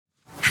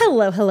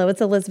Hello, hello,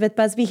 it's Elizabeth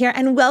Busby here,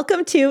 and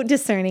welcome to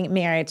Discerning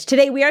Marriage.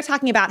 Today we are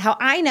talking about how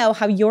I know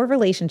how your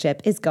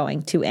relationship is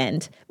going to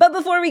end. But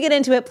before we get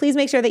into it, please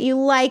make sure that you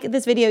like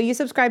this video, you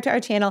subscribe to our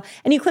channel,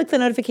 and you click the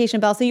notification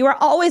bell so you are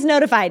always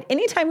notified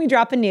anytime we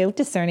drop a new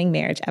Discerning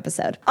Marriage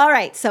episode. All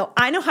right, so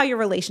I know how your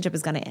relationship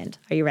is going to end.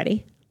 Are you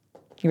ready?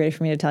 You ready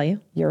for me to tell you?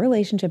 Your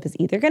relationship is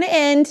either going to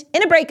end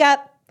in a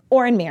breakup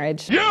or in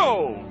marriage.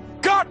 You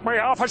got me,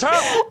 officer!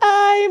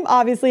 I'm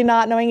obviously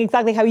not knowing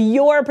exactly how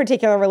your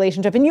particular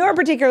relationship and your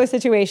particular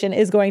situation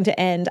is going to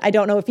end. I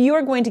don't know if you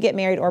are going to get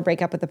married or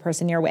break up with the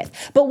person you're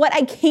with. But what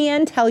I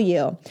can tell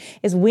you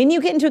is when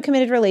you get into a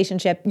committed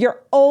relationship,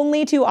 your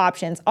only two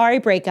options are a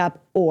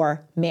breakup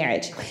or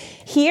marriage.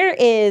 Here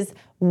is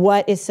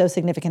what is so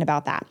significant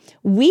about that.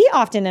 We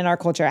often in our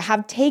culture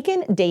have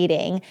taken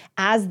dating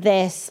as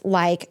this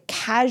like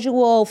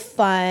casual,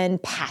 fun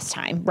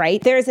pastime,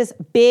 right? There's this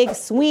big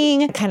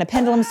swing, kind of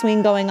pendulum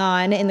swing going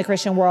on in the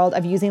Christian world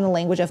of using the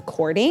language of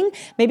courting.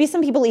 Maybe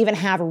some people even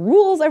have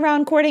rules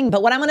around courting,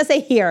 but what I'm gonna say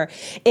here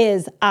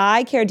is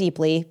I care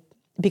deeply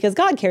because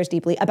God cares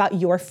deeply about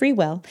your free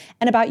will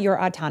and about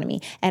your autonomy.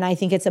 And I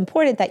think it's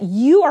important that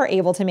you are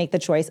able to make the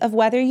choice of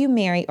whether you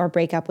marry or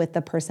break up with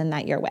the person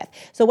that you're with.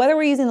 So whether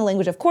we're using the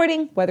language of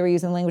courting, whether we're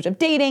using the language of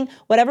dating,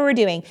 whatever we're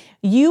doing,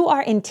 you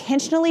are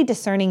intentionally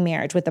discerning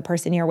marriage with the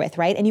person you're with,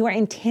 right? And you are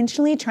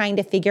intentionally trying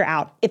to figure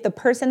out if the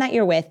person that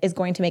you're with is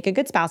going to make a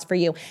good spouse for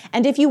you.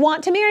 And if you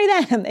want to marry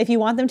them, if you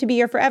want them to be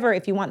your forever,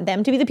 if you want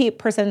them to be the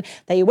person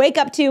that you wake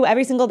up to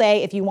every single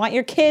day, if you want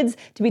your kids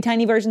to be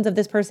tiny versions of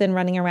this person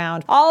running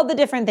around, all the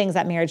different things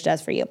that marriage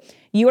does for you.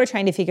 You are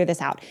trying to figure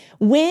this out.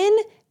 When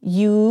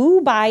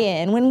you buy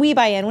in, when we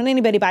buy in, when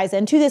anybody buys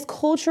into this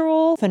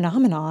cultural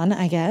phenomenon,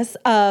 I guess,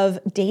 of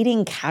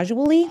dating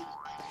casually,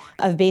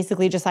 of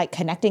basically just like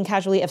connecting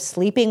casually, of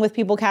sleeping with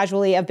people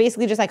casually, of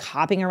basically just like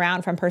hopping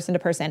around from person to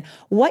person,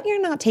 what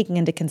you're not taking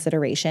into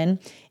consideration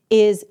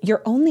is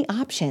your only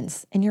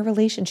options in your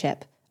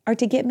relationship are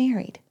to get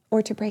married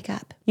or to break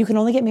up. You can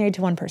only get married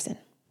to one person,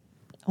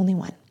 only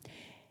one.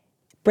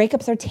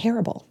 Breakups are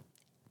terrible.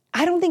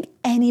 I don't think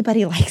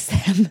anybody likes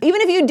them. Even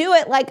if you do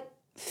it like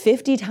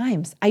 50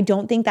 times, I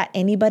don't think that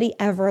anybody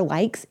ever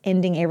likes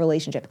ending a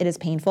relationship. It is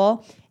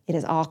painful. It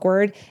is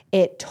awkward.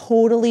 It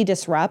totally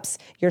disrupts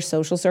your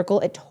social circle.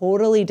 It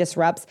totally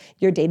disrupts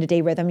your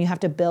day-to-day rhythm. You have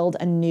to build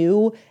a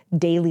new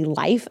daily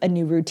life, a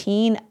new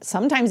routine,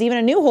 sometimes even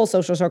a new whole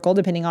social circle,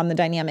 depending on the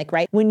dynamic,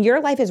 right? When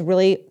your life is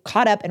really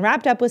caught up and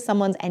wrapped up with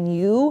someone's and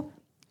you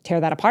tear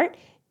that apart,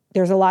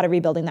 there's a lot of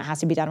rebuilding that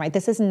has to be done, right?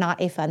 This is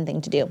not a fun thing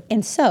to do.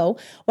 And so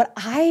what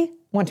I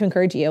want to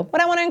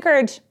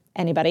encourage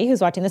anybody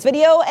who's watching this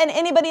video and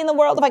anybody in the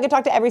world, if I could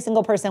talk to every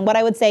single person, what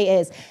I would say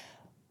is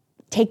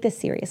take this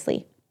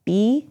seriously.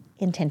 Be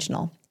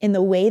intentional in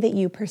the way that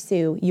you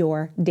pursue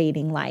your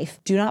dating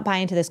life. Do not buy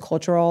into this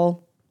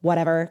cultural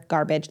whatever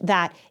garbage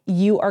that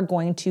you are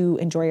going to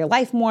enjoy your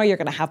life more. You're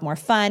going to have more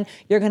fun.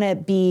 You're going to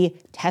be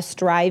test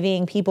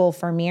driving people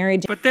for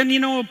marriage. But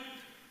then,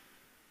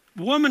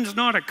 woman's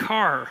not a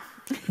car.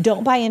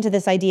 Don't buy into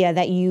this idea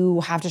that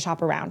you have to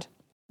shop around.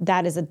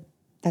 That's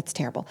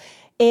terrible.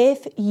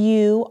 If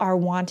you are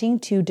wanting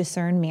to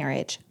discern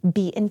marriage,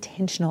 be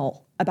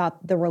intentional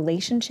about the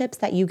relationships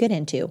that you get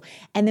into.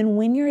 And then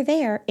when you're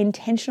there,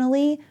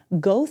 intentionally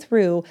go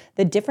through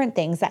the different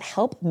things that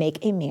help make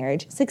a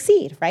marriage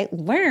succeed, right?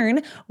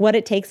 Learn what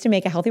it takes to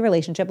make a healthy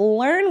relationship.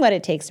 Learn what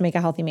it takes to make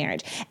a healthy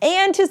marriage.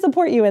 And to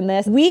support you in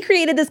this, we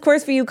created this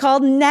course for you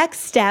called Next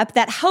Step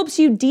that helps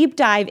you deep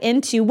dive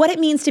into what it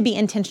means to be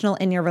intentional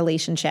in your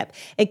relationship.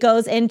 It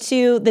goes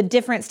into the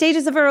different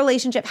stages of a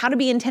relationship, how to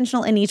be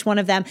intentional in each one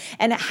of them,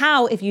 and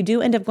how, if you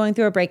do end up going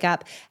through a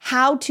breakup,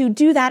 how to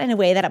do that in a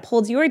way that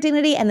upholds your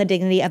dignity and the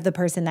dignity of the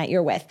person that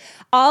you're with.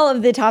 All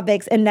of the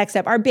topics in Next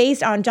Step are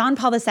based on John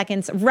Paul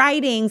II's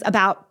writings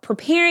about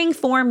preparing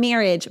for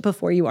marriage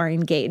before you are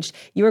engaged.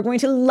 You are going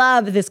to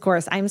love this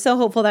course. I'm so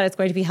hopeful that it's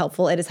going to be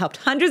helpful. It has helped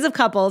hundreds of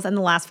couples in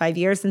the last 5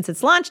 years since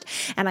it's launched,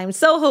 and I'm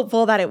so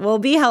hopeful that it will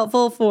be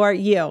helpful for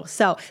you.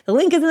 So the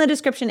link is in the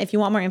description if you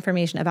want more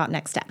information about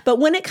Next Step. But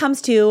when it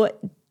comes to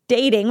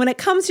dating, when it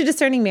comes to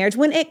discerning marriage,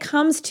 when it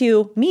comes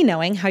to me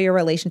knowing how your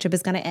relationship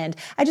is going to end,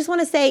 I just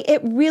want to say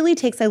it really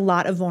takes a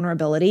lot of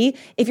vulnerability.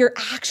 If you're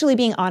actually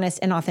being honest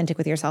and authentic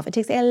with yourself, it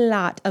takes a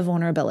lot of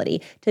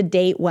vulnerability to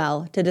date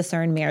well, to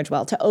discern marriage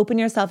well, to open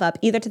yourself up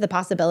either to the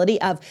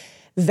possibility of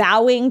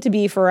vowing to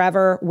be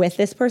forever with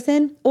this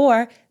person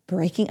or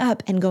breaking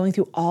up and going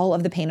through all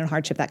of the pain and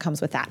hardship that comes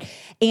with that.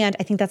 And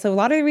I think that's a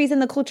lot of the reason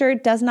the culture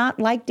does not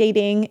like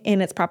dating in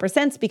its proper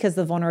sense, because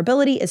the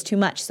vulnerability is too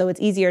much. So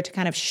it's easier to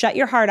kind of shut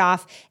your heart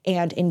off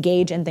and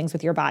engage in things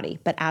with your body.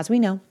 But as we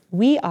know,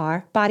 we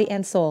are body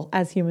and soul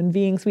as human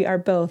beings. We are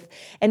both.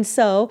 And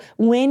so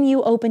when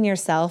you open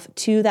yourself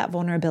to that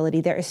vulnerability,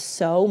 there is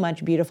so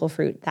much beautiful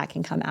fruit that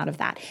can come out of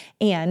that.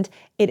 And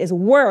it is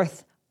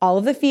worth all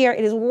of the fear.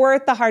 It is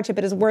worth the hardship.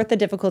 It is worth the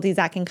difficulties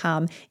that can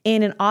come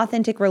in an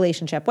authentic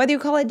relationship. Whether you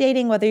call it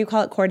dating, whether you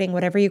call it courting,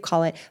 whatever you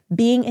call it,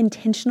 being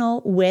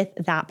intentional with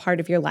that part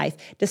of your life,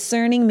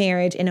 discerning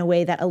marriage in a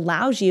way that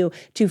allows you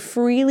to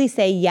freely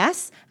say,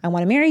 yes, I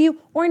want to marry you,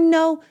 or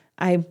no,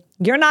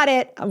 you're not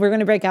it. We're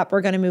going to break up.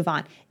 We're going to move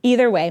on.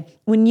 Either way,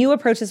 when you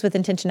approach this with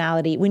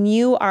intentionality, when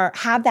you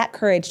have that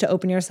courage to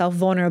open yourself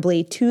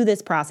vulnerably to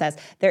this process,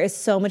 there is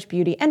so much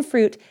beauty and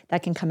fruit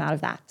that can come out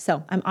of that.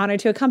 So I'm honored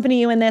to accompany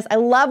you in this. I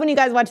love when you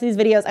guys watch these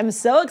videos. I'm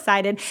so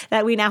excited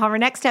that we now have our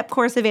Next Step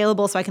course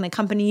available so I can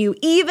accompany you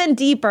even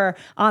deeper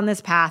on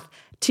this path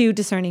to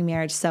discerning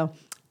marriage. So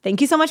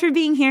thank you so much for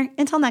being here.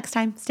 Until next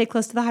time, stay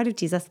close to the heart of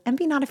Jesus and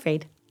be not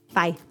afraid.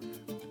 Bye.